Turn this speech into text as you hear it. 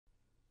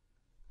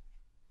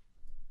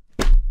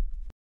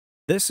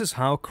This is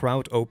how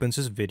Kraut opens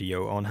his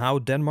video on how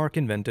Denmark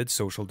invented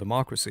social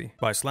democracy,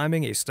 by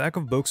slamming a stack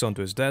of books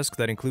onto his desk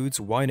that includes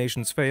Why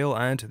Nations Fail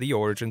and The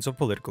Origins of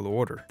Political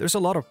Order. There's a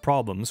lot of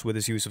problems with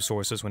his use of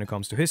sources when it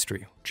comes to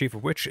history, chief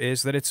of which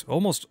is that it's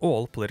almost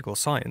all political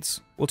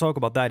science. We'll talk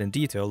about that in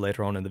detail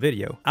later on in the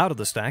video. Out of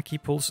the stack, he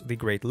pulls The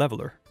Great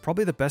Leveler,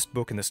 probably the best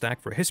book in the stack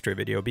for a history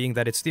video, being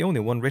that it's the only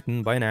one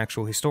written by an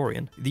actual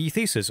historian. The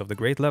thesis of The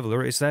Great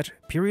Leveler is that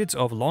periods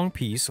of long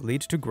peace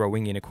lead to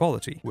growing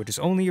inequality, which is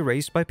only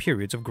erased by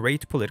periods of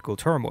great political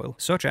turmoil,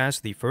 such as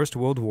the First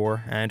World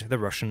War and the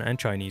Russian and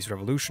Chinese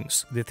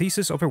revolutions. The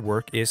thesis of her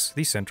work is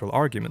the central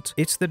argument.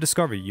 It's the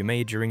discovery you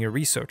made during your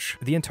research.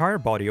 The entire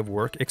body of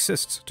work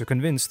exists to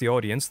convince the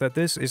audience that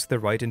this is the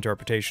right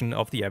interpretation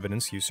of the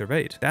evidence you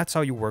surveyed. That's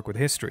how you work with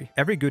history.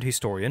 Every good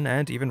historian,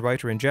 and even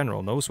writer in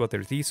general, knows what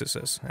their thesis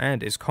is,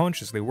 and is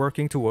consciously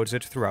working towards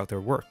it throughout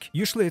their work.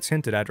 Usually it's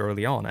hinted at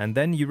early on, and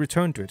then you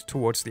return to it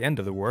towards the end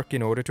of the work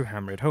in order to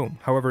hammer it home.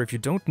 However, if you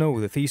don't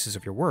know the thesis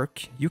of your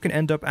work, you can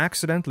end up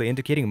accidentally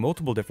indicating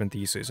multiple different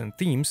theses and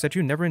themes that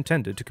you never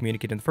intended to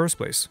communicate in the first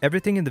place.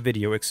 Everything in the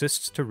video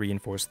exists to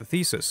reinforce the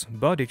thesis,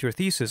 but if your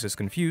thesis is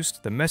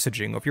confused, the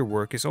messaging of your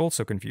work is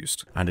also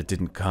confused. And it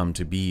didn't come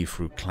to be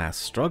through class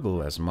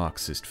struggle as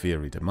Marxist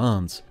theory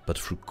demands, but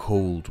through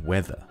cold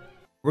weather.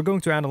 We're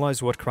going to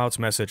analyze what Kraut's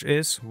message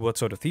is, what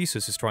sort of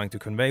thesis he's trying to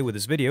convey with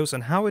his videos,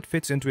 and how it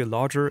fits into a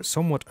larger,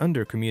 somewhat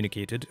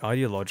under-communicated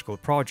ideological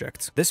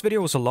project. This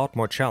video was a lot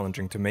more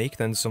challenging to make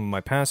than some of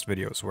my past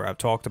videos where I've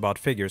talked about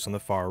figures on the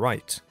far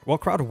right. While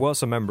Kraut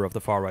was a member of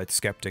the far-right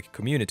skeptic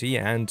community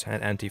and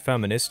an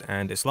anti-feminist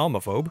and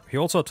Islamophobe, he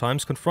also at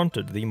times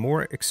confronted the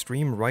more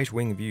extreme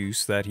right-wing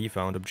views that he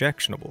found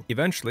objectionable.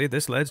 Eventually,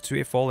 this led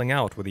to a falling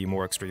out with the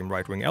more extreme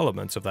right-wing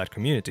elements of that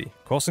community,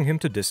 causing him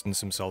to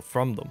distance himself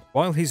from them.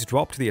 While he's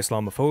dropped the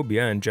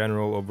Islamophobia and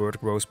general overt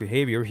gross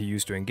behavior he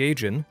used to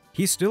engage in,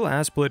 he's still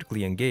as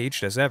politically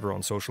engaged as ever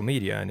on social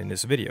media and in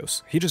his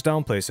videos. He just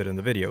downplays it in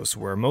the videos,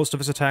 where most of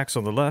his attacks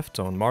on the left,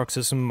 on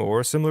Marxism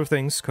or similar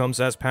things comes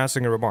as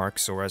passing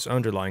remarks or as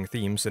underlying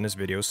themes in his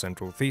video's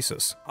central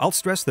thesis. I'll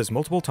stress this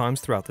multiple times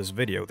throughout this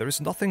video: there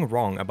is nothing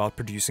wrong about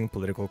producing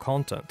political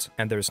content,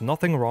 and there is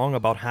nothing wrong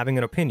about having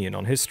an opinion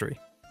on history.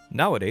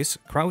 Nowadays,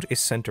 Kraut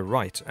is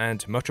center-right,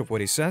 and much of what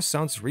he says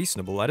sounds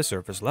reasonable at a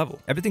surface level.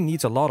 Everything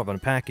needs a lot of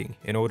unpacking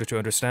in order to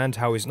understand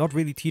how he's not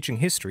really teaching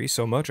history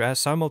so much as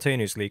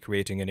simultaneously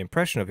creating an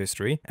impression of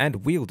history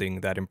and wielding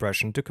that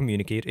impression to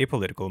communicate a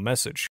political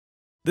message.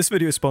 This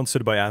video is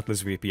sponsored by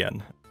Atlas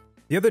VPN.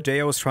 The other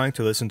day I was trying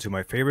to listen to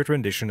my favorite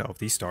rendition of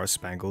the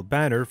Star-Spangled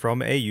Banner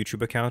from a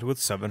YouTube account with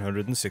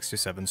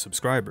 767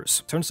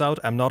 subscribers. Turns out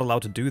I'm not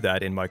allowed to do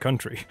that in my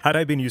country. Had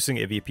I been using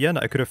a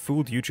VPN, I could have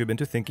fooled YouTube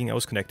into thinking I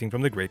was connecting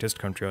from the greatest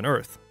country on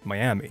Earth,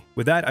 Miami.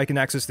 With that, I can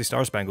access the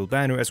Star-Spangled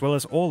Banner as well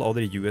as all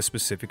other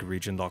US-specific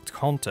region-locked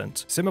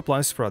content. Same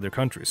applies for other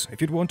countries.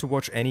 If you'd want to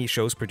watch any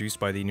shows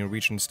produced by the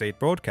Norwegian State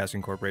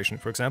Broadcasting Corporation,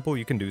 for example,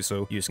 you can do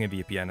so using a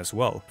VPN as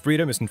well.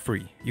 Freedom isn't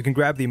free. You can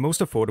grab the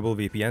most affordable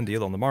VPN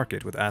deal on the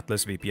market with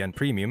Atlas VPN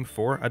Premium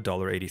for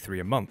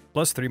 $1.83 a month,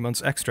 plus 3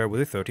 months extra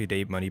with a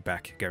 30-day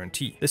money-back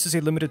guarantee. This is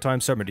a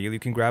limited-time summer deal you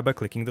can grab by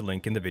clicking the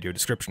link in the video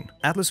description.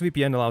 Atlas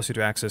VPN allows you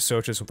to access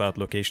searches without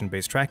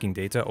location-based tracking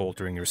data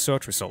altering your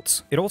search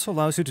results. It also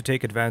allows you to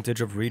take advantage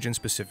of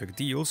region-specific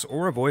deals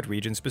or avoid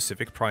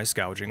region-specific price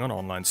gouging on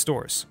online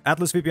stores.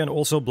 Atlas VPN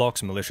also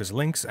blocks malicious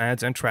links,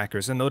 ads, and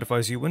trackers and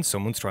notifies you when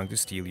someone's trying to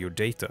steal your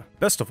data.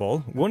 Best of all,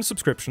 one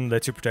subscription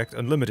lets you protect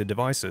unlimited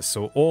devices,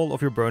 so all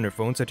of your burner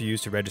phones that you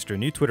use to register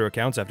new Twitter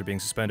accounts after being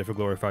suspended for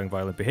glorifying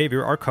violent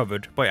behavior are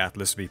covered by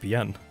Atlas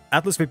VPN.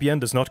 Atlas VPN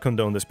does not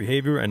condone this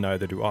behavior, and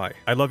neither do I.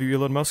 I love you,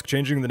 Elon Musk.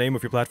 Changing the name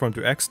of your platform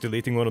to X,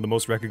 deleting one of the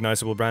most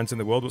recognizable brands in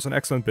the world was an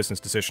excellent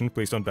business decision.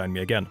 Please don't ban me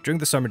again. During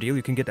the summer deal,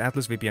 you can get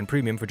Atlas VPN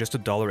Premium for just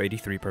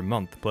 $1.83 per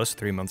month, plus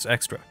 3 months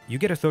extra. You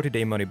get a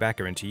 30-day money-back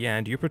guarantee,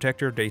 and you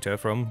protect your data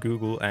from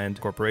Google and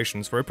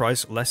corporations for a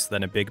price less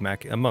than a Big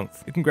Mac a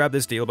month. You can grab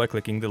this deal by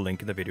clicking the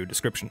link in the video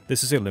description.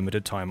 This is a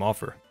limited-time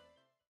offer.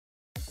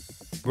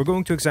 We're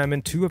going to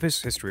examine 2 of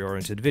his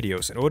history-oriented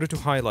videos in order to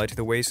highlight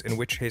the ways in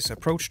which his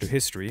approach to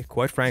history,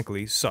 quite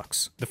frankly,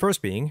 sucks. The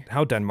first being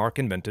how Denmark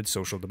invented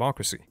social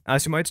democracy.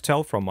 As you might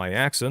tell from my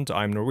accent,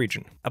 I'm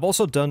Norwegian. I've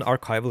also done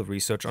archival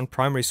research on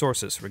primary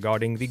sources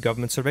regarding the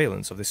government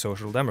surveillance of the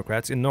Social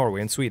Democrats in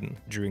Norway and Sweden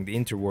during the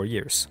interwar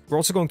years. We're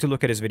also going to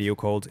look at his video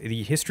called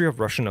The History of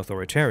Russian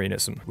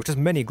Authoritarianism, which has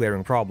many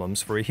glaring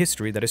problems for a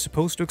history that is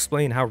supposed to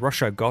explain how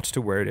Russia got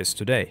to where it is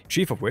today,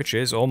 chief of which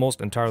is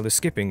almost entirely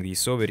skipping the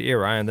Soviet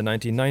era and the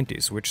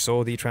 1990s, which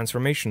saw the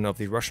transformation of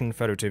the Russian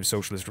Federative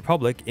Socialist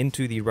Republic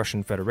into the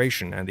Russian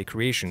Federation and the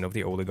creation of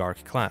the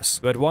oligarch class.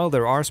 But while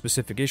there are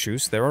specific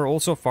issues, there are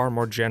also far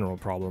more general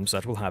problems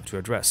that we'll have to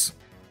address.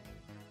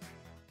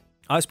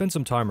 I spent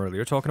some time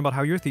earlier talking about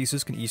how your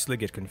thesis can easily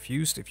get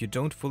confused if you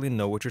don't fully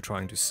know what you're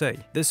trying to say.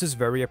 This is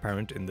very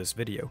apparent in this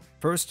video.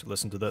 First,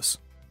 listen to this.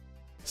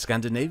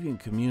 Scandinavian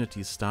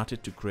communities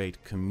started to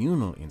create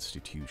communal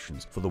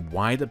institutions for the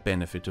wider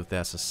benefit of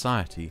their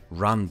society,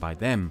 run by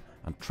them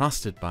and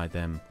trusted by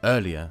them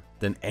earlier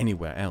than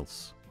anywhere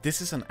else. This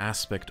is an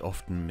aspect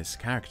often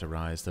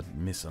mischaracterized and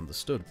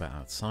misunderstood by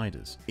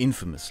outsiders.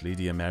 Infamously,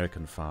 the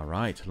American far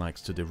right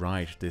likes to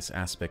deride this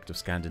aspect of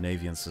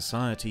Scandinavian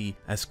society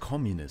as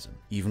communism,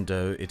 even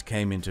though it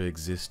came into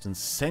existence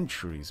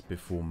centuries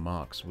before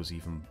Marx was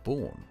even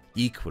born.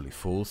 Equally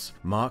false,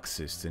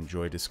 Marxists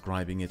enjoy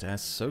describing it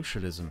as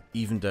socialism,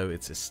 even though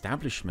its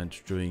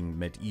establishment during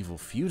medieval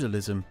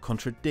feudalism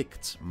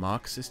contradicts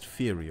Marxist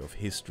theory of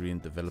history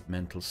and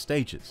developmental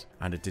stages,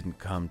 and it didn't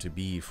come to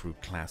be through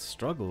class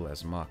struggle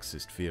as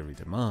Marxist theory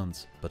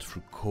demands, but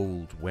through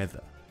cold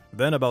weather.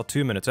 Then about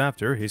 2 minutes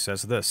after, he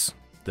says this.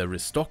 The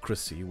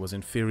aristocracy was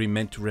in theory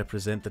meant to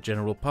represent the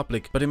general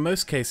public, but in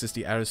most cases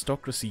the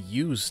aristocracy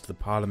used the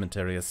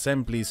parliamentary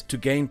assemblies to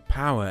gain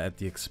power at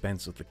the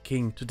expense of the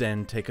king to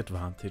then take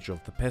advantage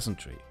of the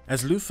peasantry.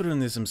 As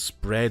Lutheranism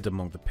spread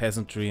among the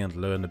peasantry and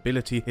lower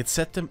nobility, it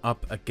set them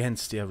up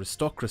against the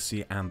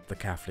aristocracy and the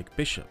Catholic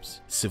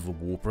bishops. Civil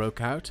war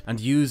broke out,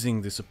 and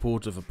using the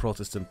support of a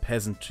Protestant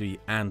peasantry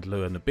and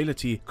lower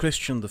nobility,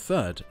 Christian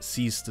III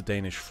seized the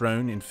Danish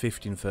throne in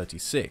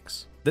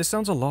 1536. This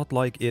sounds a lot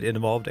like it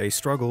involved a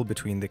struggle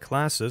between the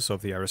classes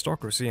of the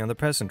aristocracy and the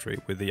peasantry,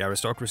 with the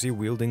aristocracy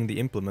wielding the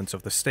implements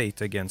of the state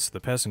against the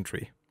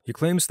peasantry. He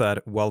claims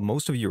that, while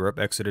most of Europe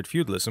exited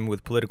feudalism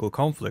with political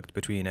conflict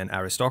between an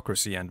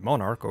aristocracy and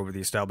monarch over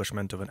the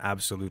establishment of an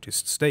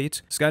absolutist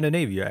state,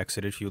 Scandinavia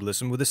exited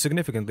feudalism with a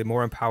significantly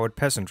more empowered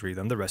peasantry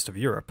than the rest of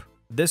Europe.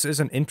 This is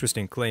an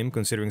interesting claim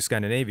considering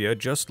Scandinavia,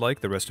 just like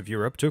the rest of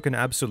Europe, took an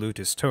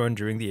absolutist turn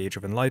during the Age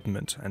of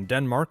Enlightenment, and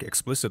Denmark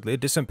explicitly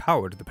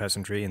disempowered the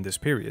peasantry in this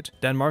period.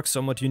 Denmark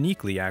somewhat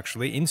uniquely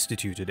actually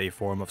instituted a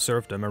form of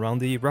serfdom around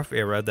the rough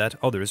era that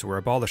others were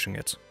abolishing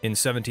it. In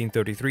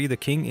 1733, the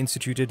king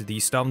instituted the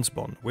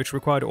stavnsbånd, which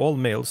required all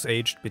males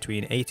aged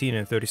between 18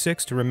 and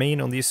 36 to remain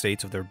on the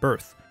estates of their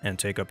birth and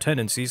take up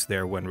tenancies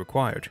there when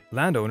required.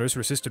 Landowners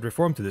resisted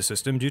reform to the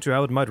system due to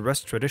how it might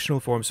wrest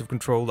traditional forms of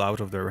control out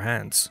of their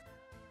hands.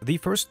 The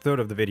first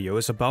third of the video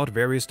is about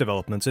various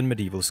developments in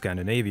medieval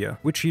Scandinavia,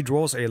 which he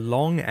draws a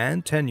long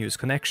and tenuous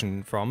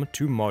connection from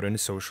to modern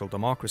social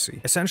democracy.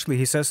 Essentially,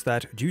 he says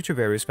that, due to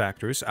various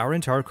factors, our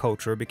entire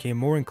culture became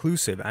more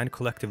inclusive and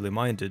collectively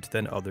minded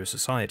than other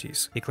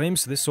societies. He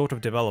claims this sort of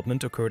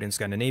development occurred in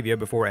Scandinavia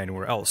before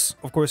anywhere else,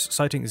 of course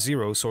citing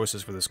zero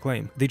sources for this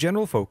claim. The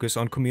general focus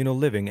on communal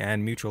living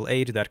and mutual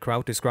aid that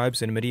Kraut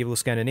describes in medieval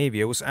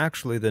Scandinavia was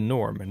actually the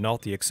norm,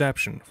 not the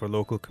exception, for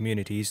local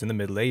communities in the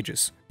Middle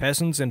Ages.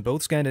 Peasants in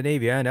both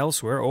Scandinavia and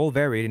elsewhere all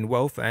varied in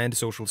wealth and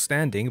social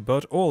standing,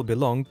 but all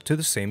belonged to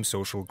the same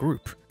social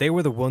group. They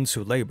were the ones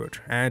who labored,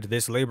 and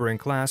this laboring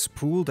class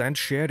pooled and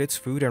shared its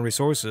food and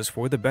resources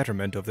for the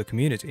betterment of the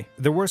community.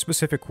 There were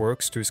specific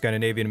quirks to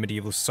Scandinavian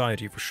medieval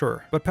society for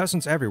sure, but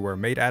peasants everywhere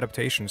made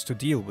adaptations to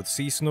deal with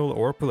seasonal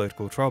or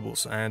political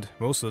troubles, and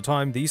most of the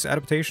time these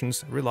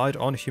adaptations relied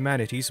on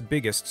humanity's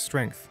biggest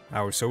strength,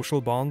 our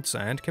social bonds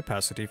and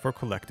capacity for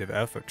collective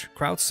effort.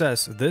 Kraut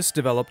says this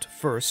developed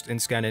first in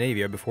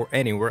Scandinavia before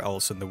anywhere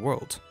else in the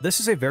world. This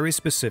is a very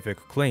specific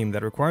claim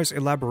that requires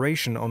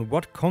elaboration on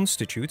what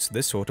constitutes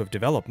this sort of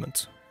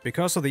development.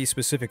 Because of the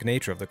specific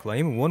nature of the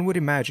claim, one would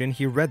imagine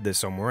he read this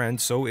somewhere, and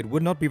so it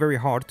would not be very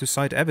hard to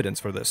cite evidence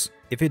for this.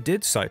 If he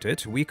did cite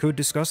it, we could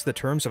discuss the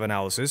terms of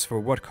analysis for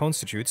what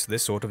constitutes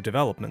this sort of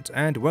development,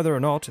 and whether or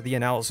not the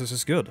analysis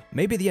is good.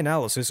 Maybe the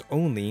analysis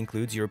only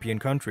includes European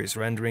countries,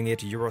 rendering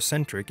it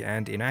Eurocentric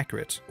and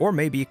inaccurate. Or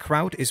maybe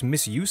Kraut is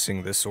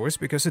misusing this source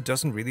because it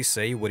doesn't really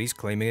say what he's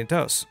claiming it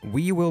does.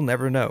 We will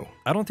never know.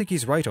 I don't think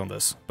he's right on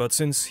this, but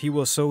since he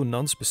was so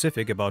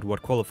non-specific about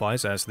what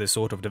qualifies as this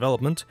sort of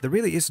development, there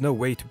really is no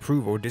way to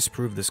prove or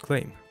disprove this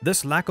claim.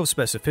 This lack of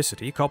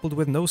specificity, coupled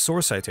with no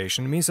source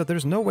citation, means that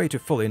there's no way to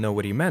fully know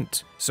what he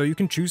meant. So you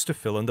can choose to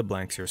fill in the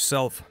blanks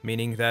yourself,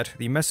 meaning that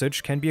the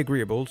message can be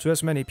agreeable to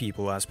as many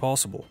people as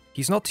possible.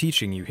 He's not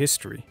teaching you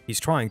history,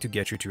 he's trying to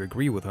get you to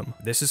agree with him.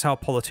 This is how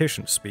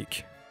politicians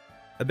speak.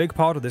 A big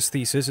part of this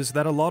thesis is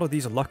that a lot of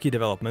these lucky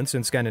developments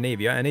in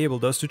Scandinavia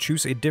enabled us to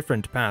choose a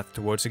different path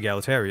towards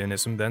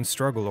egalitarianism than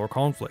struggle or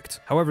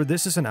conflict. However,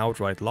 this is an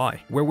outright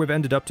lie. Where we've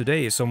ended up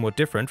today is somewhat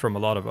different from a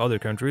lot of other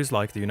countries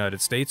like the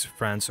United States,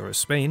 France, or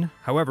Spain.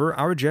 However,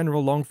 our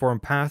general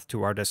long-form path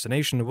to our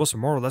destination was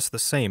more or less the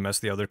same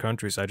as the other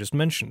countries I just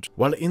mentioned.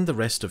 While in the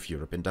rest of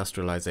Europe,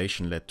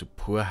 industrialization led to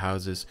poor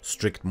houses,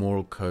 strict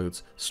moral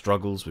codes,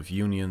 struggles with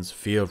unions,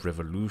 fear of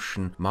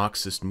revolution,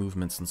 Marxist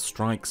movements and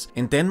strikes,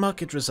 in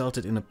Denmark it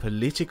resulted in a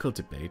political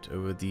debate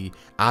over the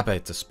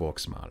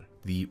arbejderspørgsmål,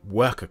 the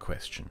worker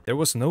question. There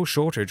was no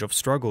shortage of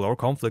struggle or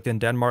conflict in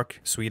Denmark,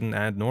 Sweden,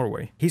 and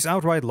Norway. He's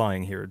outright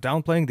lying here,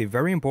 downplaying the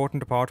very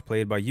important part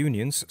played by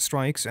unions,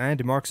 strikes,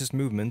 and Marxist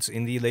movements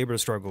in the labor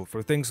struggle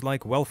for things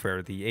like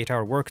welfare, the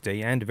 8-hour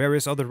workday, and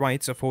various other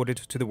rights afforded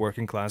to the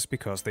working class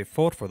because they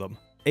fought for them.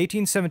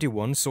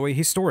 1871 saw a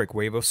historic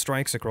wave of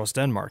strikes across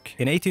Denmark.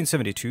 In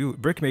 1872,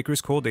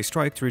 brickmakers called a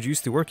strike to reduce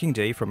the working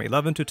day from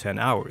 11 to 10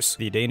 hours.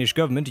 The Danish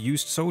government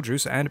used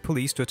soldiers and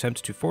police to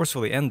attempt to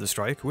forcefully end the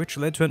strike, which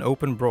led to an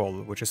open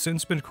brawl, which has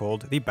since been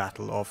called the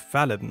Battle of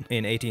Fallen.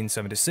 In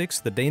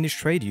 1876, the Danish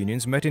trade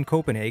unions met in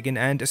Copenhagen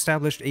and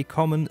established a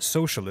common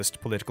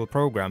socialist political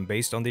program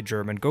based on the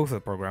German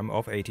Gotha program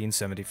of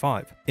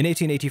 1875. In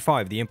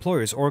 1885, the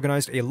employers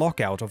organized a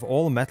lockout of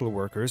all metal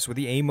workers with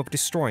the aim of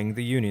destroying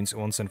the unions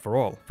once and for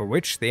all, for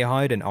which they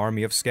hired an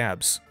army of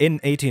scabs. In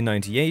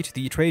 1898,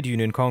 the Trade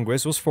Union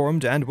Congress was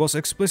formed and was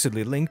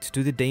explicitly linked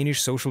to the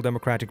Danish Social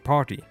Democratic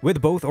Party,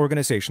 with both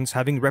organizations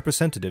having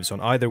representatives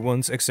on either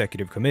one's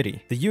executive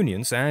committee. The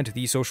unions and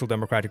the Social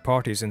Democratic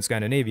parties in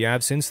Scandinavia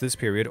have since this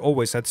period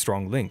always had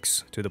strong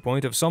links, to the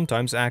point of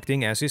sometimes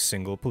acting as a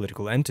single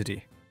political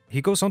entity.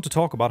 He goes on to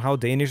talk about how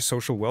Danish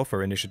social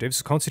welfare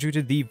initiatives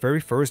constituted the very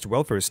first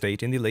welfare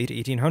state in the late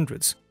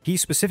 1800s. He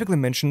specifically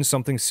mentions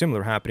something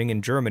similar happening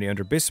in Germany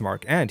under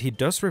Bismarck, and he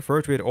does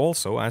refer to it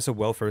also as a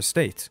welfare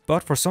state.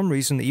 But for some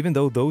reason, even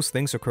though those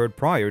things occurred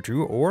prior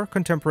to or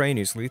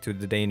contemporaneously to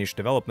the Danish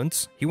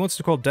developments, he wants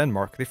to call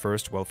Denmark the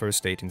first welfare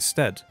state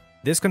instead.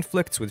 This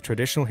conflicts with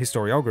traditional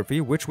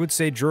historiography, which would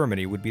say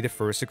Germany would be the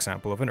first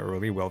example of an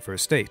early welfare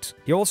state.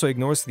 He also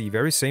ignores the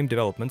very same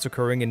developments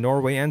occurring in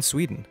Norway and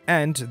Sweden,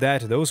 and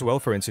that those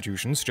welfare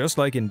institutions, just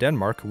like in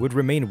Denmark, would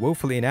remain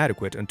woefully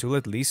inadequate until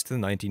at least the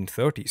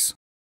 1930s.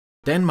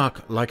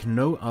 Denmark, like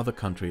no other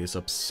country, is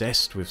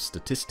obsessed with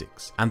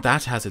statistics, and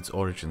that has its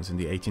origins in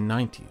the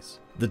 1890s.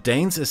 The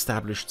Danes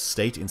established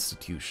state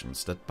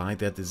institutions that by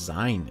their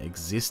design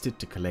existed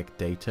to collect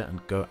data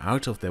and go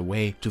out of their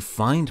way to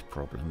find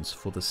problems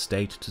for the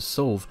state to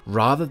solve,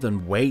 rather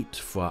than wait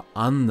for an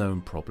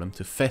unknown problem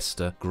to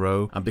fester,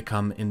 grow, and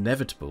become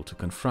inevitable to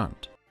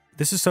confront.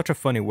 This is such a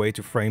funny way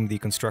to frame the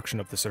construction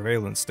of the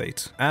surveillance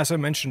state. As I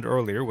mentioned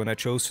earlier, when I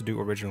chose to do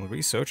original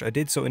research, I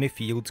did so in a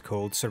field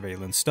called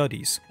surveillance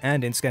studies.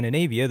 And in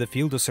Scandinavia, the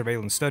field of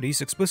surveillance studies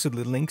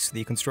explicitly links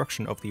the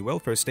construction of the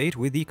welfare state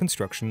with the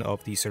construction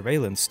of the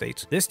surveillance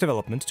state. This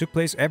development took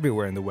place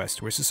everywhere in the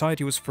West, where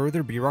society was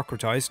further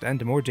bureaucratized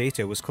and more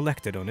data was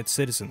collected on its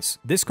citizens.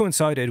 This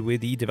coincided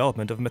with the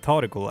development of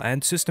methodical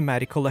and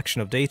systematic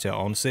collection of data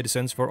on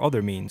citizens for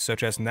other means,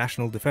 such as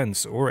national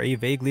defense or a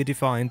vaguely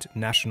defined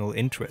national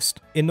interest.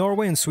 In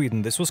Norway and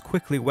Sweden, this was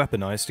quickly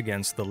weaponized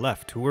against the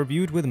left, who were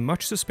viewed with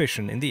much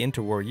suspicion in the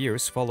interwar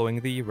years following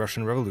the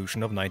Russian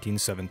Revolution of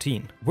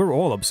 1917. We're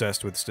all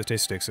obsessed with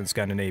statistics in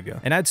Scandinavia,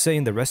 and I'd say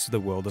in the rest of the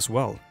world as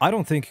well. I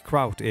don't think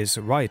Kraut is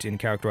right in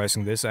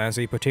characterizing this as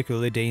a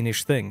particularly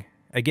Danish thing.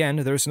 Again,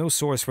 there's no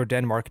source for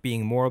Denmark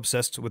being more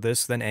obsessed with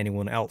this than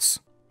anyone else.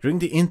 During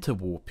the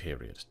interwar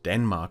period,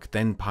 Denmark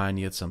then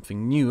pioneered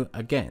something new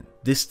again,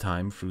 this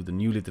time through the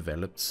newly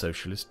developed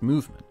socialist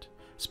movement.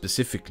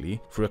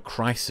 Specifically through a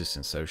crisis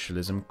in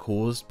socialism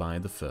caused by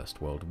the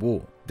First World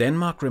War.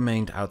 Denmark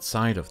remained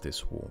outside of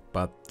this war,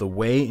 but the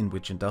way in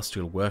which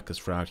industrial workers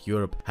throughout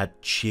Europe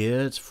had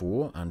cheered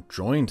for and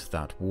joined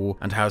that war,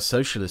 and how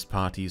socialist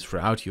parties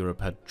throughout Europe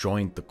had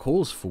joined the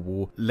calls for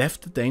war,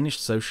 left the Danish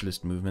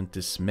socialist movement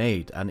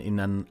dismayed and in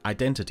an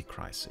identity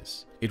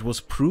crisis. It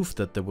was proof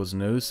that there was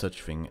no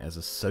such thing as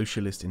a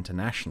socialist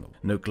international,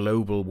 no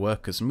global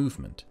workers'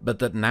 movement, but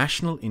that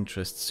national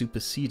interests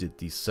superseded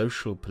the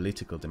social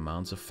political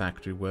demands of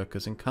factory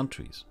workers in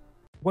countries.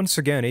 Once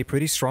again, a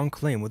pretty strong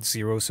claim with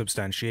zero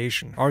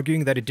substantiation,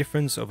 arguing that a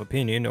difference of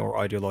opinion or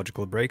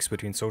ideological breaks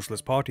between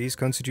socialist parties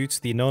constitutes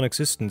the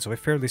non-existence of a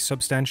fairly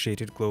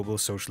substantiated global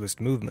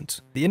socialist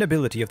movement. The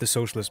inability of the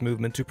socialist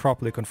movement to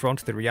properly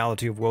confront the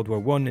reality of World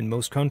War I in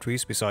most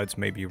countries, besides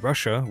maybe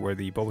Russia, where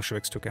the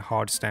Bolsheviks took a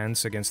hard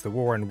stance against the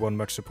war and won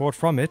much support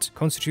from it,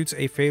 constitutes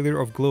a failure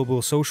of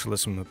global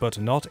socialism, but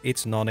not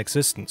its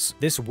non-existence.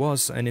 This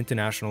was an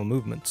international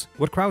movement.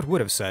 What Kraut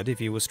would have said if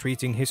he was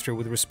treating history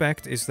with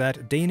respect is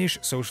that Danish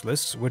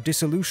socialists were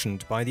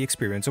disillusioned by the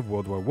experience of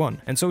World War I,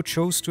 and so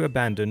chose to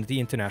abandon the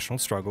international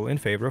struggle in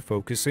favor of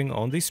focusing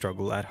on the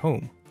struggle at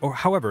home.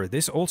 However,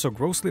 this also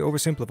grossly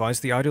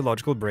oversimplifies the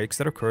ideological breaks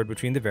that occurred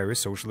between the various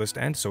socialist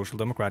and social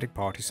democratic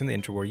parties in the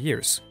interwar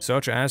years,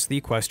 such as the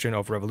question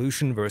of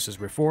revolution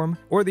versus reform,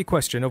 or the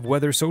question of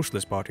whether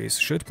socialist parties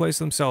should place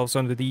themselves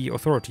under the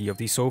authority of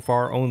the so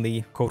far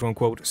only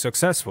quote-unquote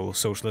successful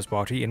socialist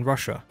party in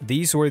Russia.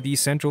 These were the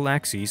central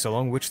axes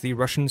along which the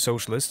Russian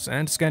socialists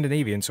and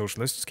Scandinavian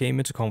socialists came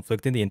into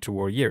conflict in the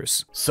interwar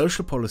years.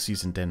 Social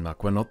policies in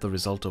Denmark were not the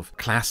result of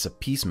class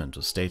appeasement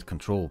or state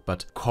control,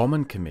 but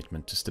common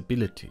commitment to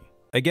stability.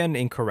 Again,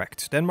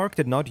 incorrect. Denmark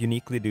did not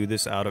uniquely do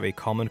this out of a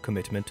common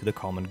commitment to the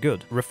common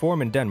good.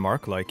 Reform in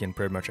Denmark, like in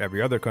pretty much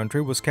every other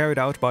country, was carried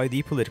out by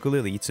the political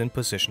elites in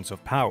positions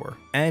of power.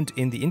 And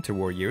in the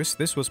interwar years,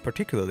 this was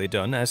particularly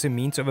done as a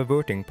means of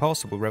averting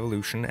possible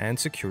revolution and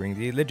securing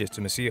the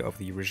legitimacy of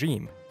the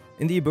regime.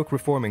 In the ebook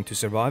Reforming to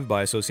Survive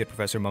by Associate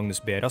Professor Magnus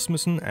B.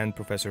 Rasmussen and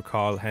Professor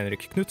Carl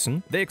Henrik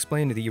Knudsen, they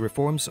explain the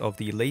reforms of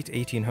the late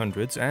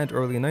 1800s and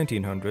early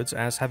 1900s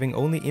as having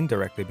only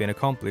indirectly been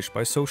accomplished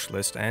by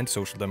socialist and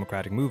social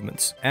democratic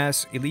movements,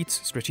 as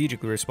elites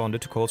strategically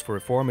responded to calls for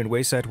reform in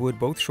ways that would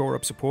both shore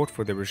up support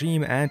for the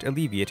regime and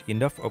alleviate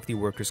enough of the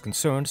workers'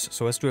 concerns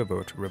so as to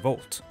avert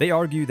revolt. They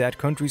argue that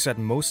countries that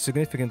most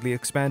significantly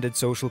expanded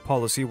social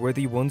policy were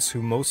the ones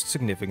who most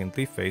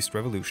significantly faced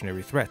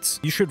revolutionary threats.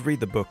 You should read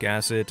the book,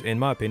 as it, in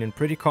my opinion,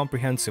 pretty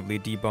comprehensively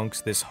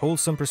debunks this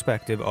wholesome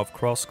perspective of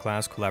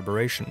cross-class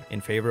collaboration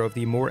in favor of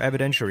the more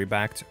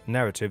evidentiary-backed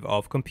narrative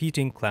of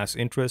competing class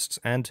interests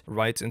and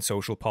rights in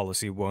social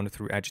policy won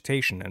through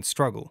agitation and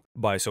struggle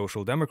by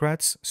social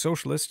democrats,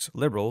 socialists,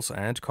 liberals,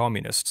 and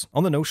communists.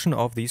 On the notion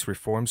of these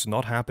reforms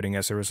not happening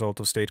as a result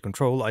of state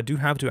control, I do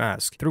have to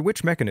ask, through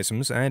which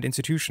mechanisms and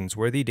institutions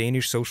were the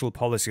Danish social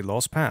policy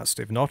laws passed,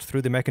 if not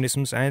through the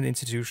mechanisms and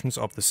institutions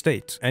of the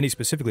state? And he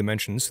specifically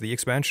mentions the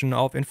expansion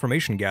of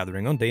information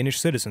gathering on Danish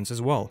citizens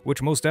as well,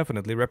 which most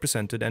definitely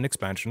represented an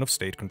expansion of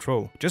state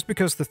control. Just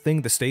because the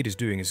thing the state is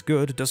doing is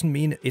good doesn't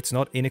mean it's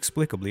not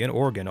inexplicably an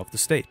organ of the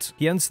state.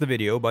 He ends the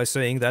video by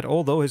saying that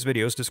although his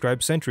videos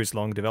describe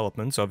centuries-long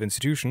developments of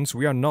institutions,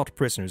 we are not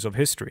prisoners of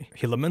history.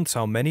 He laments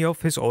how many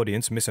of his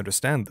audience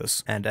misunderstand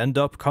this and end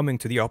up coming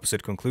to the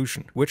opposite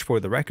conclusion, which for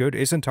the record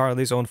is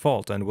entirely his own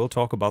fault, and we'll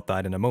talk about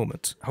that in a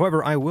moment.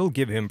 However, I will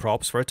give him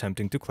props for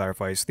attempting to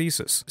clarify his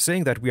thesis,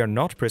 saying that we are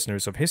not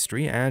prisoners of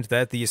history and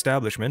that the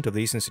establishment of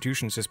these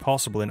institutions is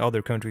possible in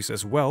other countries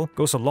as well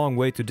goes a long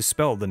way to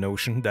dispel the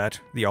notion that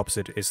the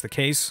opposite is the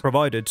case,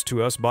 provided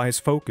to us by his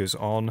focus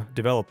on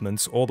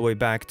developments all the way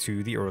back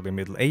to the early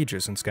Middle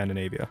Ages in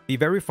Scandinavia. The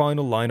very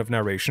final line of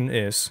narration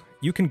is,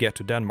 "You can get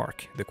to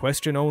Denmark. The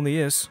question only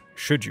is,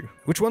 should you?"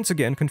 Which once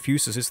again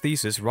confuses his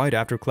thesis right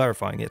after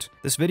clarifying it.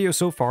 This video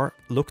so far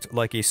looked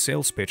like a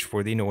sales pitch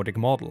for the Nordic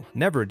model.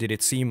 Never did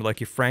it seem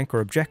like a frank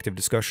or objective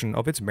discussion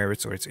of its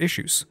merits or its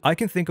issues. I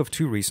can think of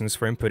two reasons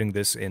for him putting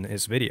this in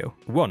his video.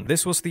 One,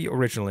 this was the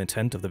original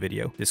intent of the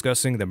video,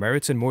 discussing the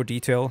merits in more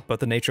detail, but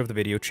the nature of the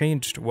video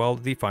changed while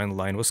the final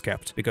line was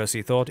kept, because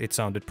he thought it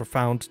sounded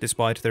profound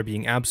despite there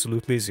being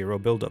absolutely zero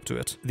build-up to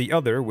it. The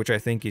other, which I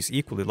think is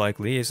equally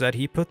likely, is that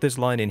he put this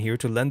line in here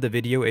to lend the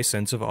video a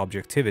sense of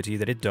objectivity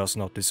that it does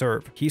not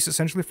deserve. He's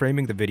essentially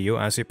framing the video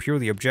as a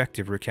purely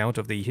objective recount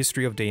of the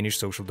history of Danish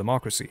social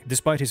democracy,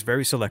 despite his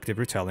very selective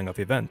retelling of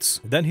events.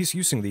 Then he's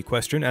using the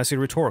question as a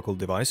rhetorical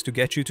device to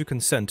get you to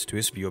consent to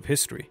his view of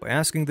history. By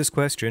asking this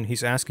question,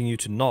 he's asking you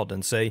to nod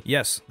and say,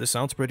 yes, this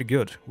sounds pretty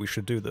good, we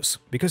should do this.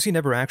 Because he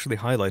never actually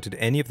highlighted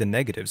any of the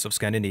negatives of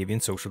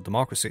Scandinavian social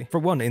democracy. For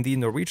one, in the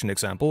Norwegian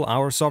example,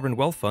 our sovereign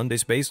wealth fund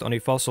is based on a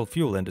fossil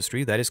fuel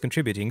industry that is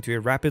contributing to a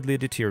rapidly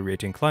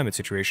deteriorating climate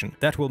situation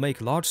that will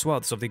make large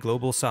swaths of the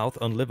global south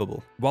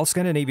unlivable. While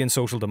Scandinavian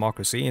social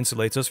democracy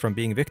insulates us from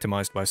being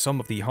victimized by some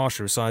of the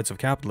harsher sides of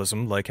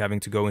capitalism, like having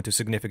to go into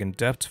significant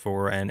debt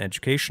for an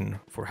education,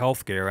 for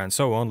healthcare, and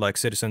so on, like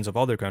citizens of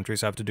other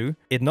countries have to do,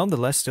 it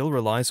nonetheless still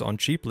relies on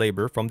cheap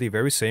labor from the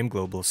very same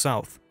global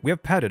south. We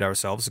have padded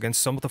ourselves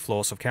against some of the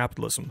flaws of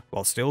capitalism,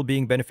 while still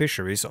being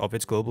beneficiaries of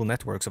its global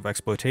networks of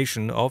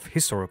exploitation of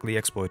historically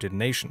exploited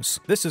nations.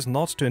 This is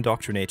not to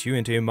indoctrinate you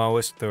into a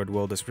Maoist third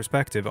worldist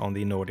perspective on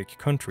the Nordic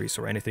countries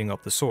or anything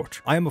of the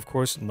sort. I am of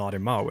course not a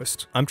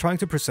Maoist. I'm trying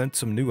to present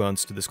some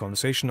nuance to this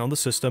conversation on the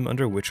system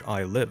under which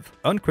I live.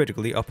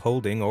 Uncritically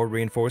upholding or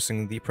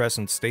reinforcing the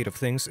present state of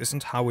things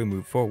isn't how we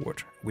move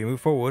forward. We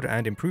move forward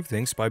and improve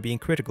things by being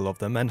critical of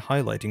them and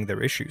highlighting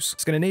their issues.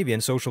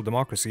 Scandinavian social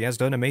democracy has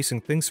done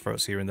amazing things for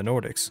us here in the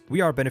Nordics. We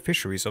are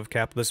beneficiaries of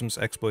capitalism's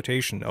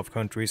exploitation of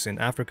countries in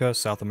Africa,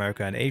 South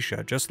America, and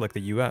Asia, just like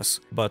the US.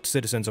 But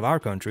citizens of our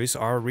countries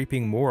are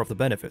reaping more of the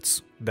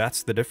benefits.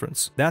 That's the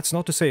difference. That's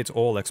not to say it's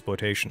all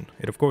exploitation.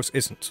 It of course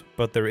isn't,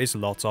 but there is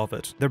lots of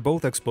it. They're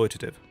both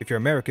exploitative. If you're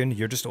American,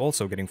 you're just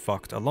also getting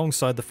fucked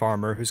alongside the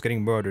farmer who's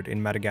getting murdered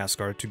in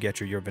Madagascar to get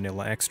you your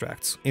vanilla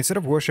extracts. Instead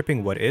of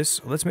worshipping what is,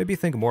 let's maybe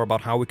think more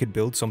about how we could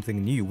build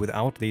something new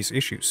without these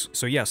issues.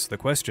 So yes, the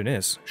question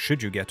is,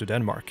 should you get to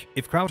Denmark?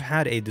 If Kraut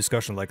had a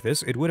discussion like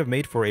this, it would have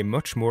made for a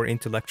much more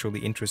intellectually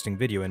interesting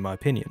video in my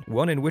opinion.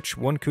 One in which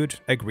one could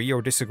agree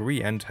or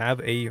disagree and have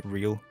a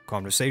real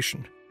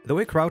conversation. The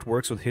way Kraut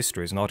works with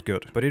history is not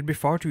good, but it'd be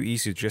far too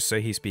easy to just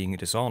say he's being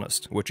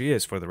dishonest, which he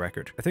is for the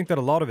record. I think that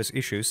a lot of his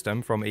issues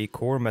stem from a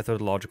core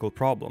methodological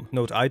problem.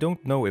 Note, I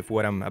don't know if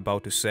what I'm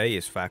about to say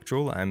is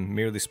factual, I'm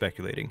merely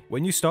speculating.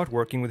 When you start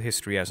working with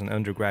history as an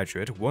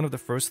undergraduate, one of the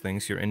first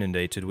things you're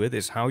inundated with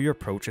is how you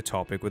approach a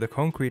topic with a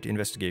concrete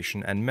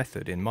investigation and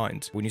method in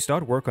mind. When you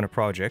start work on a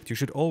project, you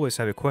should always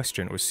have a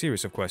question or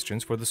series of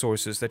questions for the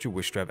sources that you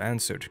wish to have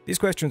answered. These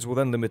questions will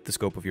then limit the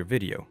scope of your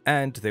video,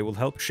 and they will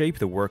help shape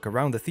the work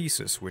around the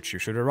thesis, conclusions, which you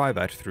should arrive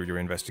at through your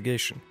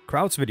investigation.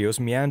 Kraut's videos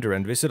meander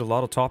and visit a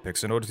lot of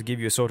topics in order to give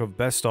you a sort of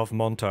best-of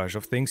montage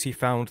of things he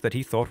found that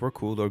he thought were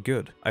cool or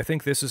good. I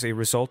think this is a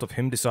result of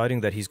him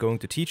deciding that he's going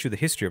to teach you the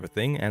history of a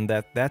thing, and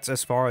that's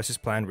as far as his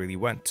plan really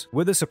went.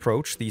 With this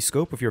approach, the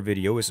scope of your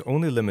video is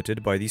only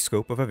limited by the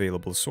scope of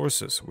available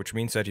sources, which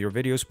means that your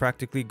video is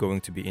practically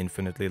going to be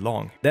infinitely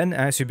long. Then,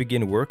 as you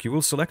begin work, you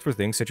will select for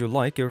things that you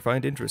like or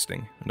find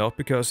interesting, not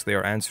because they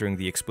are answering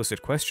the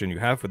explicit question you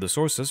have for the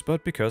sources,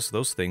 but because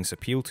those things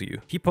appeal to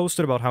you. He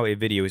posted about how a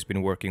video he's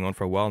been working on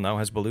for a while now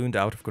has ballooned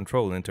out of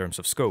control in terms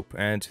of scope,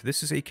 and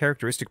this is a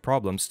characteristic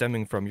problem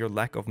stemming from your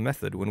lack of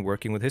method when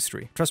working with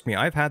history. Trust me,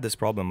 I've had this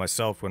problem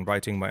myself when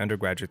writing my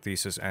undergraduate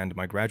thesis and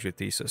my graduate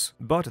thesis.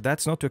 But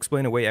that's not to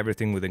explain away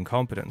everything with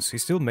incompetence. He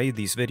still made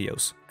these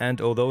videos,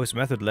 and although his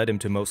method led him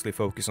to mostly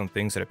focus on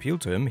things that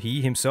appealed to him,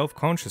 he himself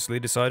consciously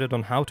decided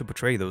on how to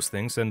portray those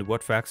things and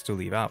what facts to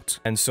leave out.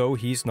 And so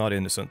he's not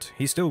innocent.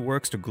 He still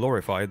works to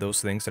glorify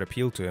those things that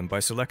appeal to him by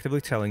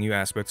selectively telling you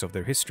aspects of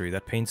their history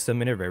that paints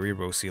them in a very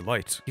rosy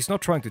light. He's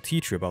not trying to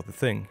teach you about the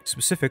thing.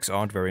 Specifics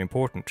aren't very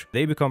important.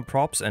 They become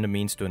props and a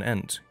means to an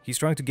end. He's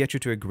trying to get you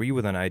to agree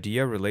with an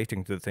idea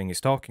relating to the thing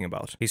he's talking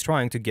about. He's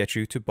trying to get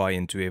you to buy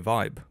into a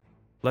vibe.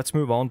 Let's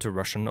move on to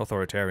Russian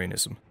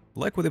authoritarianism.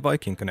 Like with the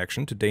Viking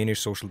connection to Danish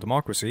social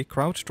democracy,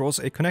 Kraut draws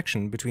a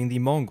connection between the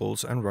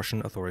Mongols and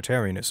Russian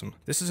authoritarianism.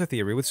 This is a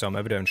theory with some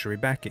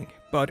evidentiary backing,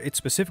 but it's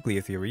specifically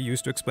a theory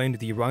used to explain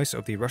the rise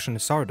of the Russian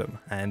Tsardom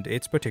and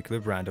its particular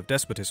brand of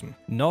despotism,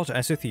 not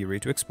as a theory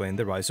to explain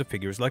the rise of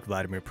figures like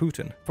Vladimir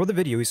Putin. For the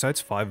video, he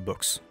cites 5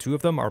 books. 2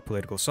 of them are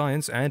political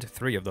science and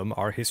 3 of them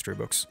are history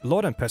books.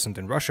 Lord and Peasant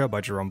in Russia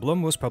by Jerome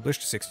Blum was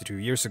published 62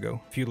 years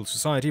ago. Feudal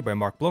Society by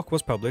Mark Bloch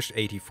was published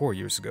 84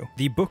 years ago.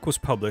 The book was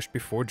published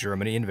before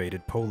Germany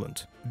invaded Poland.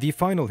 The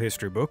final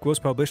history book was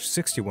published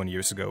 61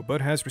 years ago,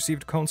 but has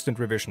received constant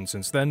revision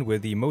since then,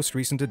 with the most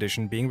recent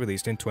edition being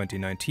released in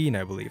 2019,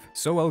 I believe.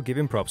 So I'll give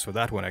him props for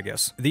that one, I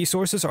guess. The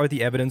sources are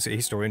the evidence a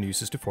historian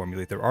uses to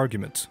formulate their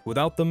argument.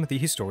 Without them, the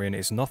historian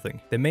is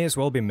nothing. They may as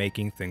well be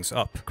making things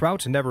up.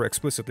 Kraut never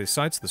explicitly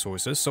cites the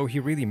sources, so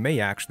he really may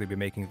actually be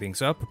making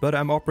things up, but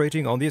I'm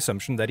operating on the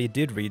assumption that he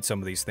did read some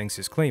of these things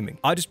he's claiming.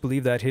 I just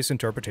believe that his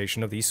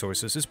interpretation of these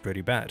sources is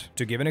pretty bad.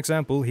 To give an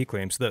example, he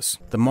claims this.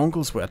 The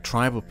Mongols were a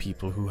tribal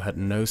people who had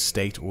no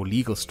state or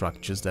legal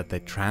structures that they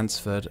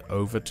transferred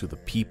over to the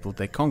people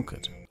they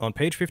conquered. On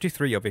page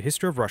 53 of A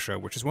History of Russia,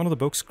 which is one of the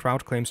books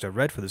Kraut claims to have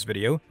read for this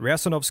video,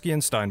 Ryasanovsky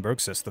and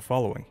Steinberg says the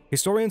following.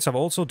 Historians have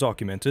also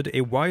documented a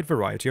wide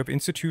variety of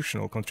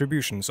institutional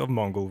contributions of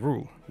Mongol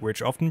rule,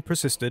 which often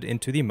persisted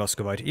into the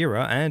Muscovite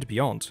era and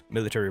beyond.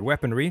 Military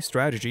weaponry,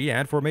 strategy,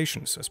 and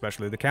formations,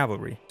 especially the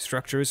cavalry,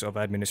 structures of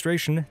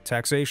administration,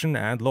 taxation,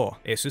 and law,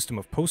 a system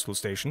of postal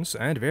stations,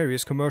 and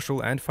various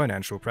commercial and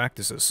financial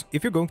practices.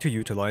 If you're going to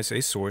utilize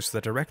a source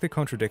that directly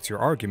contradicts your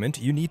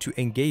argument, you need to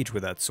engage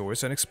with that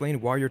source and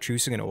explain why you're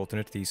choosing an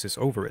alternate thesis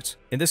over it.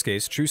 In this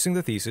case, choosing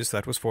the thesis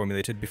that was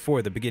formulated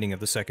before the beginning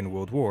of the Second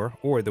World War,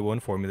 or the one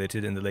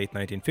formulated in the late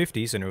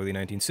 1950s and early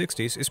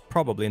 1960s, is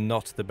probably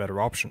not the better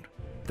option.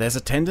 There's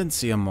a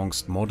tendency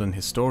amongst modern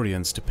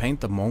historians to paint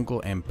the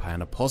Mongol Empire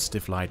in a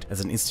positive light as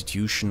an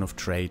institution of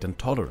trade and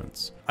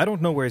tolerance. I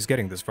don't know where he's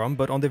getting this from,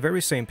 but on the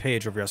very same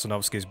page of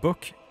Ryasanovsky's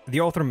book, the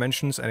author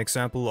mentions an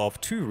example of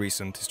 2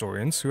 recent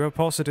historians who have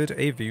posited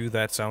a view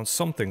that sounds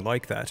something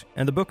like that,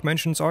 and the book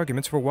mentions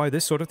arguments for why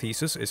this sort of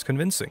thesis is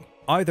convincing.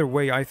 Either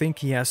way, I think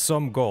he has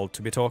some gall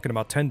to be talking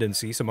about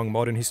tendencies among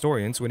modern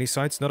historians when he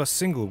cites not a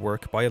single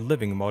work by a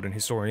living modern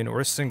historian or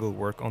a single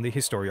work on the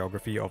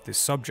historiography of this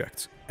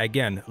subject.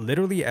 Again,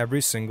 literally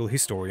every single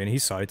historian he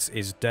cites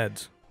is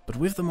dead. But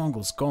with the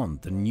Mongols gone,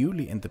 the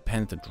newly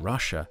independent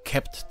Russia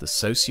kept the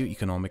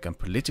socio-economic and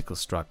political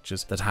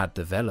structures that had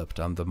developed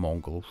under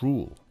Mongol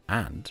rule,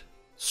 and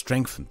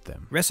strengthened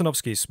them.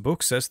 Ryasanovsky's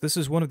book says this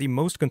is one of the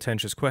most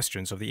contentious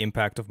questions of the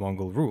impact of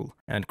Mongol rule,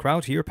 and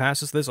Kraut here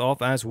passes this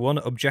off as one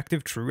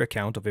objective true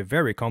account of a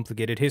very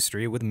complicated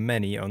history with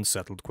many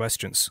unsettled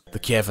questions. The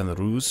Kievan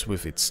Rus,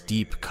 with its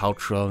deep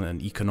cultural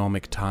and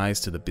economic ties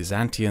to the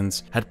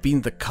Byzantines, had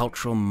been the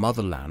cultural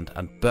motherland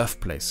and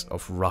birthplace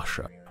of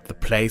Russia. The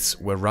place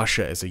where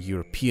Russia as a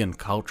European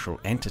cultural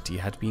entity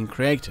had been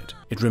created.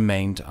 It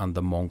remained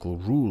under Mongol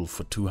rule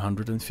for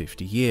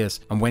 250 years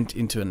and went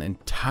into an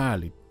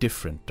entirely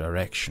different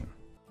direction.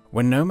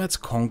 When nomads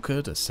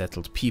conquered a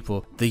settled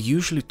people, they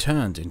usually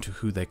turned into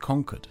who they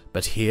conquered.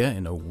 But here,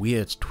 in a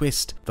weird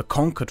twist, the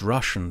conquered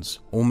Russians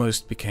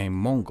almost became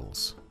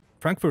Mongols.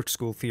 Frankfurt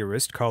School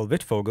theorist Karl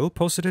Wittfogel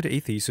posited a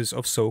thesis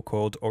of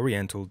so-called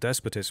Oriental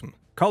despotism.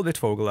 Karl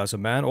Wittfogel as a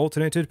man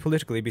alternated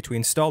politically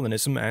between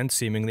Stalinism and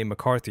seemingly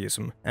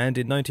McCarthyism, and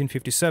in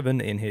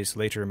 1957, in his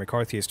later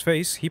McCarthyist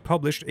phase, he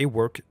published a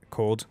work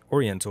called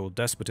Oriental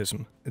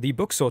Despotism. The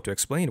book sought to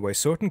explain why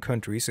certain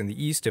countries in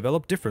the East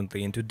developed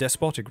differently into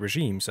despotic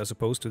regimes as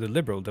opposed to the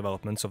liberal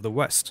developments of the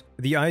West.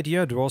 The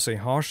idea draws a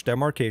harsh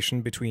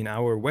demarcation between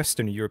our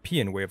Western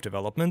European way of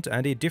development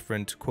and a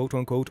different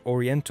quote-unquote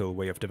Oriental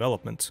way of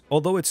development.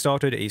 Although it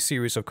started a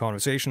series of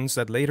conversations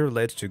that later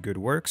led to good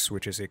works,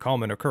 which is a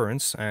common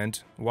occurrence,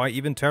 and Why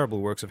even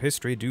terrible works of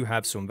history do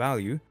have some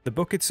value, the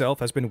book itself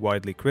has been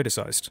widely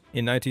criticized.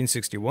 In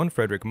 1961,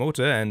 Frederick Mote,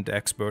 an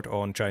expert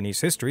on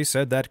Chinese history,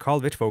 said that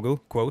Carl Wittfogel,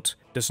 quote,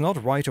 does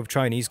not write of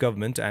Chinese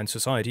government and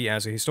society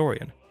as a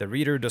historian. The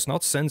reader does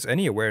not sense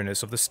any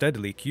awareness of the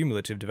steadily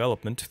cumulative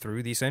development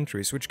through the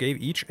centuries which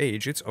gave each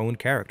age its own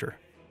character.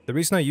 The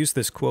reason I use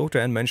this quote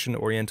and mention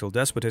Oriental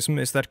despotism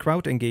is that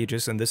Kraut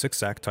engages in this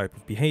exact type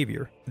of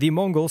behavior. The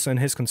Mongols, in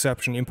his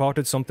conception,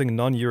 imparted something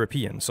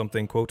non-European,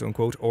 something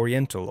quote-unquote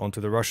Oriental onto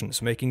the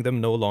Russians, making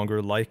them no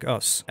longer like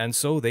us, and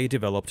so they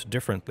developed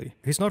differently.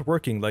 He's not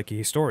working like a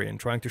historian,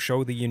 trying to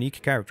show the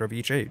unique character of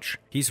each age.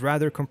 He's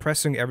rather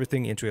compressing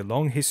everything into a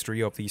long history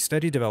of the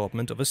steady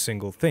development of a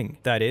single thing,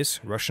 that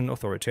is, Russian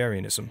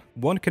authoritarianism.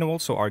 One can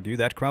also argue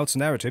that Kraut's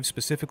narrative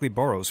specifically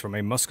borrows from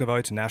a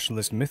Muscovite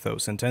nationalist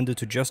mythos intended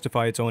to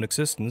justify its own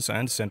existence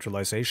and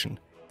centralization.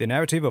 The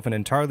narrative of an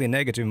entirely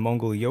negative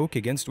Mongol yoke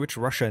against which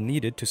Russia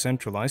needed to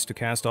centralize to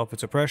cast off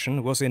its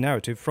oppression was a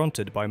narrative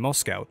fronted by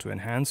Moscow to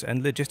enhance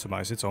and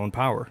legitimize its own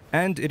power,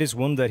 and it is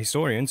one that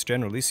historians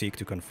generally seek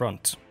to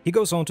confront. He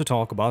goes on to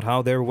talk about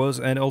how there was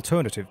an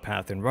alternative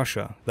path in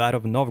Russia, that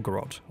of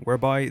Novgorod,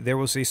 whereby there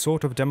was a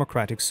sort of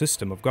democratic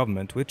system of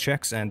government with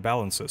checks and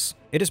balances.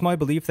 It is my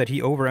belief that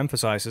he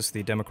overemphasizes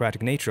the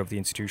democratic nature of the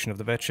institution of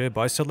the Veche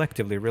by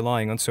selectively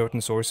relying on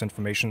certain source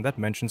information that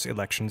mentions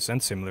elections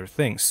and similar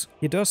things.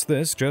 He does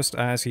this, just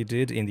as he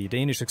did in the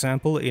Danish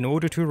example, in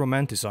order to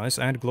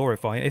romanticize and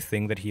glorify a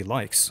thing that he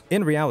likes.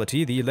 In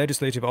reality, the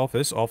legislative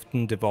office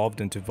often devolved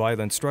into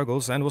violent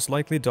struggles and was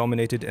likely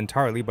dominated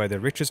entirely by the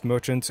richest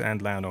merchants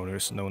and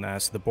landowners, known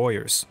as the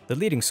boyars. The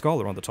leading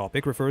scholar on the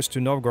topic refers to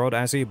Novgorod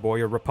as a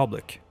boyar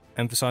republic,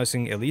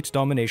 emphasizing elite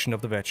domination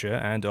of the Veche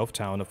and of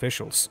town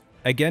officials.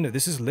 Again,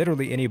 this is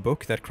literally in a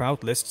book that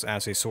Kraut lists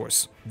as a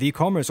source. The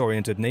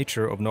commerce-oriented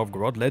nature of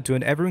Novgorod led to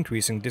an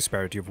ever-increasing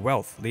disparity of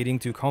wealth, leading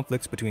to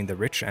conflicts between the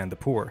rich and the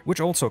poor,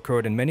 which also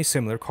occurred in many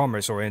similar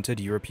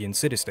commerce-oriented European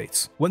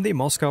city-states. When the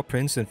Moscow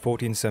prince in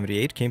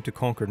 1478 came to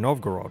conquer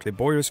Novgorod, the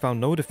boyars found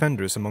no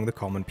defenders among the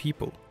common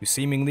people, who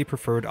seemingly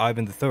preferred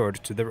Ivan III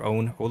to their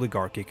own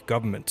oligarchic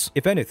government.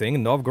 If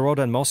anything, Novgorod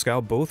and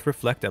Moscow both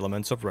reflect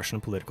elements of Russian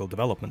political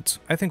development.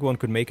 I think one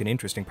could make an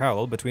interesting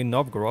parallel between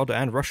Novgorod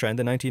and Russia in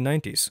the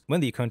 1990s. When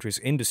the country's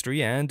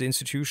industry and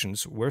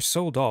institutions were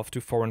sold off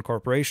to foreign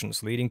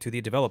corporations, leading to the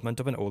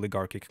development of an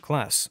oligarchic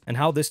class, and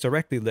how this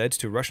directly led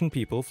to Russian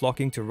people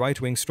flocking to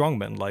right-wing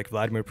strongmen like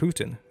Vladimir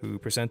Putin, who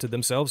presented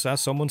themselves as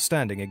someone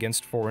standing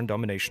against foreign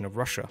domination of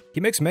Russia. He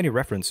makes many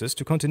references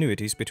to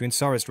continuities between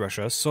Tsarist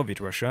Russia, Soviet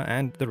Russia,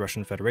 and the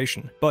Russian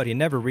Federation, but he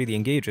never really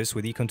engages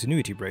with the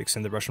continuity breaks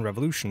in the Russian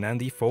Revolution and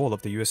the fall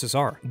of the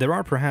USSR. There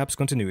are perhaps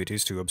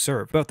continuities to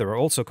observe, but there are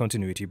also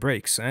continuity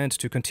breaks, and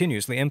to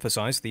continuously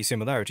emphasize the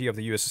similarity of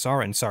the USSR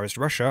and Tsarist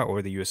Russia,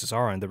 or the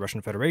USSR and the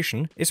Russian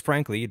Federation, is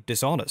frankly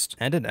dishonest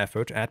and an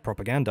effort at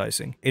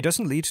propagandizing. It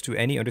doesn't lead to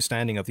any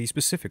understanding of the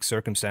specific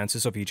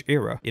circumstances of each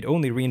era. It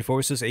only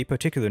reinforces a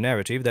particular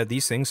narrative that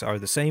these things are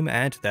the same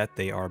and that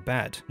they are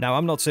bad. Now,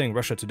 I'm not saying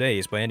Russia today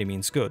is by any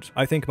means good.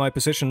 I think my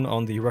position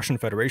on the Russian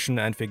Federation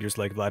and figures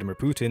like Vladimir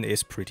Putin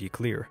is pretty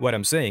clear. What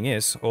I'm saying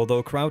is,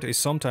 although Kraut is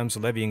sometimes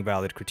levying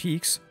valid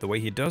critiques, the way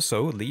he does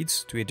so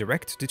leads to a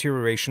direct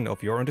deterioration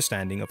of your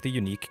understanding of the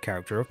unique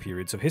character of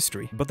periods of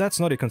history. But that's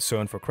not a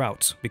concern for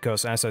Kraut,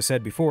 because as I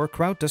said before,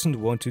 Kraut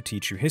doesn't want to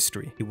teach you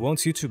history. He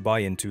wants you to buy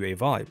into a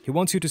vibe. He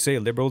wants you to say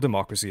liberal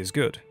democracy is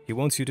good. He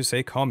wants you to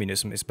say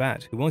communism is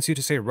bad. He wants you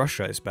to say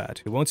Russia is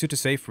bad. He wants you to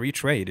say free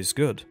trade is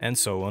good, and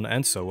so on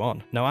and so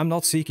on. Now, I'm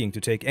not seeking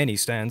to take any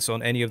stance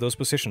on any of those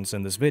positions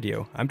in this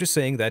video. I'm just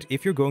saying that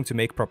if you're going to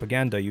make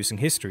propaganda using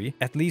history,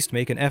 at least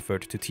make an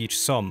effort to teach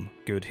some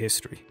good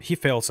history. He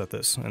fails at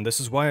this, and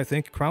this is why I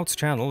think Kraut's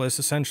channel is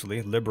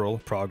essentially liberal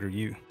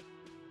ProgRU.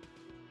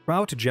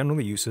 Kraut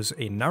generally uses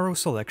a narrow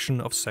selection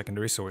of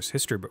secondary source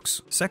history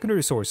books.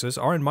 Secondary sources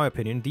are, in my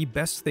opinion, the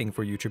best thing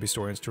for YouTube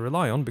historians to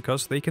rely on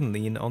because they can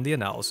lean on the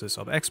analysis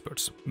of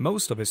experts.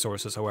 Most of his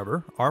sources,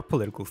 however, are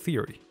political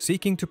theory,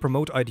 seeking to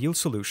promote ideal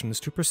solutions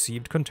to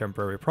perceived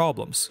contemporary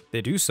problems.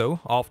 They do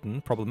so,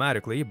 often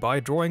problematically, by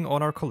drawing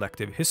on our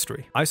collective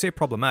history. I say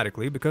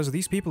problematically because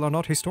these people are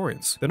not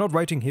historians. They're not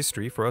writing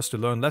history for us to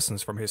learn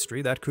lessons from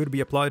history that could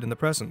be applied in the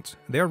present.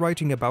 They are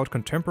writing about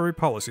contemporary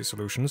policy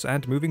solutions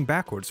and moving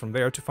backwards from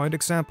there to find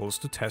examples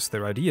to test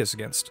their ideas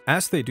against.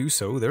 As they do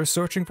so, they're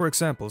searching for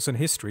examples in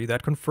history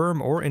that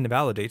confirm or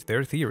invalidate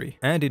their theory,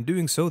 and in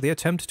doing so they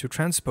attempt to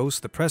transpose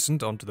the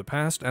present onto the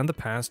past and the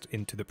past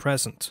into the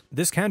present.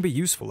 This can be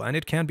useful and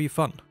it can be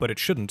fun, but it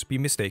shouldn't be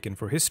mistaken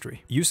for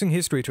history. Using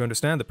history to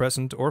understand the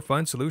present or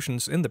find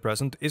solutions in the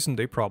present isn't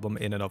a problem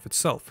in and of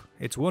itself.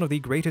 It's one of the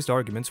greatest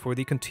arguments for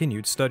the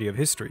continued study of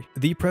history.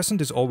 The present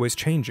is always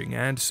changing,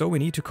 and so we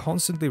need to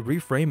constantly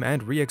reframe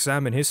and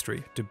re-examine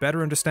history to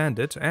better understand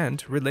it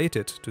and relate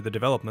it to the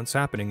developments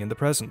happening in the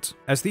present.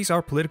 As these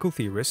are political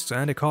theorists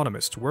and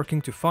economists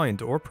working to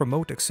find or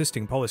promote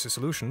existing policy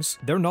solutions,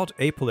 they're not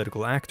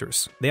apolitical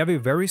actors. They have a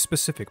very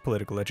specific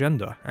political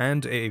agenda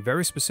and a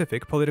very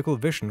specific political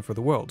vision for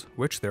the world,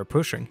 which they're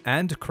pushing.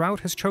 And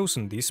Kraut has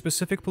chosen these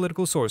specific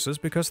political sources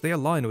because they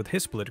align with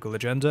his political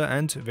agenda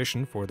and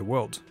vision for the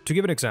world. To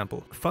give an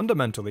example,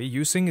 fundamentally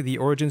using The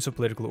Origins of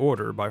Political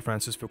Order by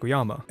Francis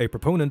Fukuyama, a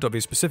proponent of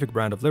a specific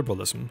brand of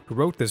liberalism, who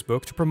wrote this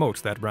book to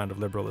promote that brand of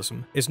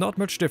liberalism, is not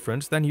much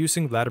different than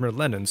using Vladimir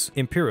Lenin's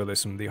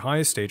Imperialism, the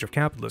Highest Stage of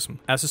Capitalism,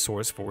 as a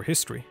source for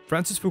history.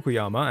 Francis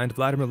Fukuyama and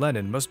Vladimir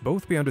Lenin must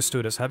both be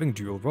understood as having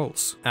dual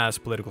roles, as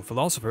political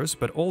philosophers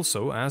but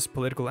also as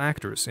political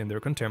actors in their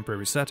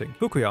contemporary setting.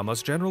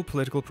 Fukuyama's general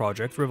political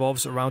project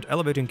revolves around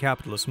elevating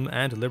capitalism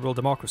and liberal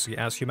democracy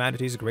as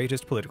humanity's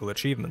greatest political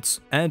achievements,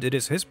 and it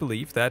is his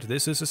belief that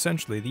this is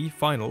essentially the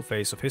final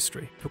phase of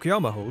history.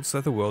 Fukuyama holds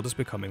that the world is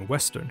becoming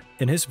Western.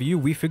 In his view,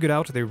 we figured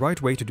out the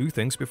right way to do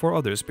things before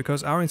others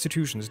because our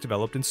institutions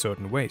developed in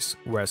certain ways,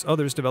 whereas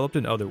others developed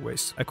in other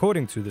ways.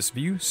 According to this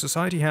view,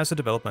 society has a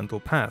developmental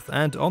path,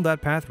 and on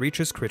that path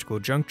reaches critical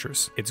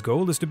junctures. Its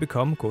goal is to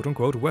become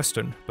quote-unquote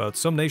Western, but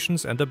some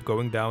nations end up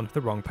going down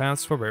the wrong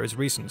paths for various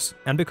reasons,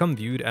 and become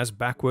viewed as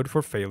backward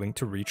for failing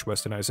to reach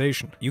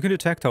Westernization. You can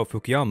detect how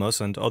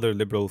Fukuyama's and other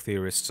liberal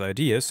theorists'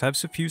 ideas have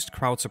suffused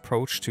Kraut's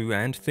approach to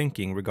and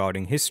thinking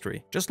regarding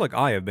history, just like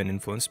I have been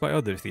influenced by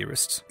other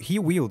theorists. He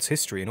wields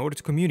history in order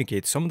to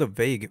communicate some of the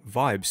vague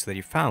vibes that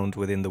he found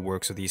within the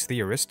works of these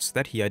theorists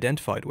that he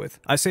identified with.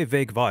 I say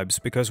vague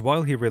vibes because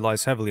while he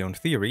relies heavily on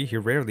theory, he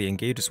rarely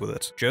engages with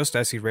it, just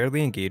as he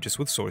rarely engages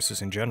with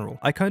sources in general.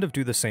 I kind of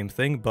do the same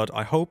thing, but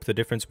I hope the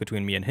difference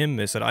between me and him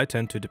is that I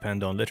tend to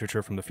depend on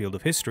literature from the field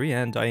of history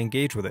and I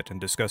engage with it and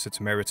discuss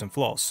its merits and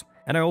flaws.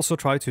 And I also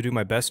try to do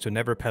my best to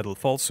never peddle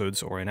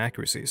falsehoods or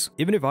inaccuracies.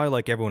 Even if I,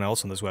 like everyone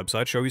else on this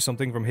website, show you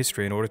something from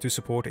history in order to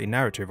support a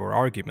narrative or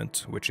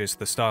argument, which is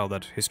the style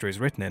that history is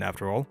written in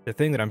after all, the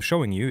thing that I'm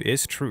showing you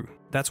is true.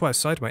 That's why I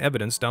cite my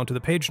evidence down to the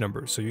page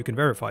number, so you can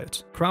verify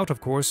it. Kraut, of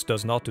course,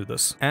 does not do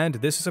this. And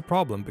this is a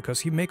problem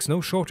because he makes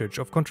no shortage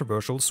of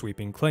controversial,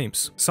 sweeping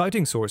claims.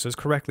 Citing sources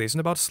correctly isn't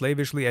about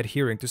slavishly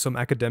adhering to some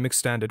academic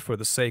standard for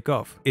the sake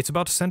of. It's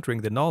about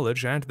centering the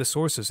knowledge and the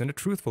sources in a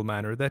truthful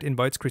manner that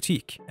invites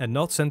critique, and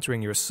not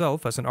centering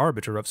yourself as an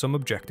arbiter of some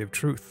objective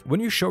truth. When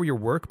you show your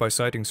work by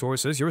citing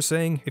sources, you're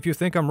saying, if you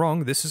think I'm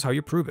wrong, this is how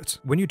you prove it.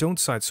 When you don't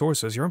cite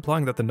sources, you're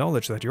implying that the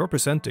knowledge that you're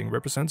presenting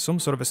represents some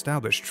sort of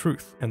established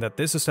truth, and that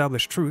this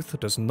established truth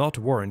does not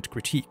warrant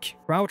critique.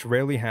 Kraut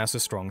rarely has a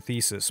strong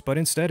thesis, but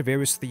instead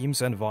various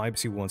themes and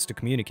vibes he wants to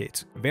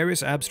communicate.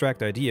 Various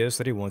abstract ideas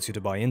that he wants you to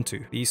buy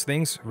into. These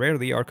things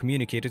rarely are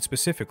communicated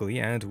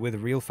specifically and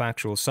with real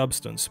factual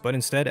substance, but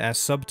instead as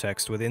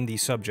subtext within the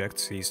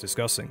subjects he's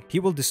discussing. He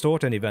will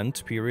distort an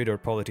event, period, or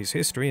polity's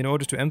history in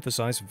order to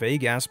emphasize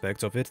vague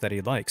aspects of it that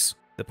he likes.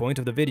 The point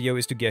of the video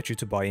is to get you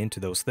to buy into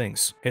those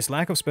things. His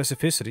lack of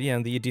specificity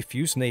and the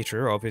diffuse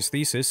nature of his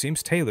thesis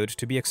seems tailored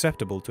to be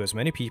acceptable to as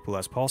many people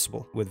as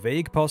possible, with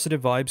vague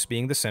positive vibes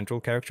being the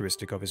central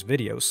characteristic of his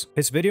videos.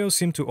 His videos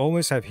seem to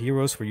always have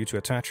heroes for you to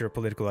attach your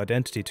political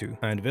identity to,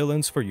 and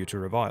villains for you to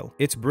revile.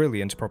 It's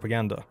brilliant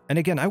propaganda. And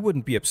again, I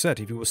wouldn't be upset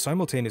if he was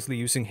simultaneously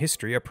using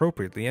history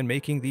appropriately and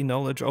making the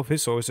knowledge of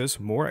his sources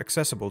more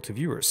accessible to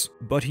viewers.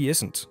 But he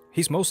isn't.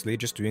 He's mostly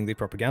just doing the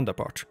propaganda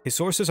part. His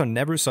sources are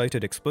never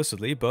cited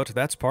explicitly, but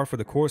that's par for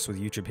the course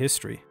with YouTube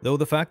history. Though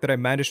the fact that I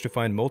managed to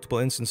find multiple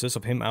instances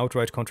of him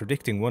outright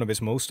contradicting one of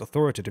his most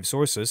authoritative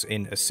sources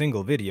in a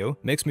single video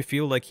makes me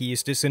feel like he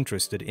is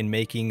disinterested in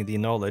making the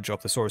knowledge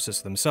of the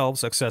sources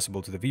themselves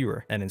accessible to the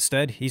viewer, and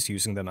instead he's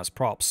using them as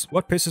props.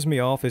 What pisses me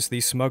off is the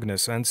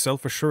smugness and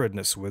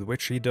self-assuredness with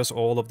which he does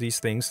all of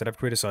these things that I've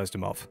criticized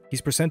him of.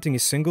 He's presenting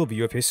his single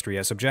view of history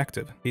as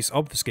objective. He's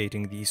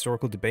obfuscating the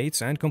historical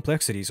debates and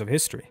complexities of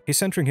history. He's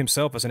centering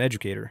himself as an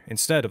educator,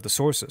 instead of the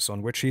sources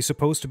on which he's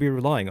supposed to be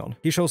relying on.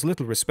 He shows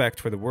little respect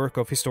for the work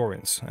of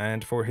historians,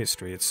 and for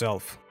history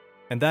itself.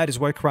 And that is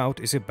why Kraut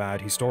is a bad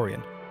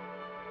historian.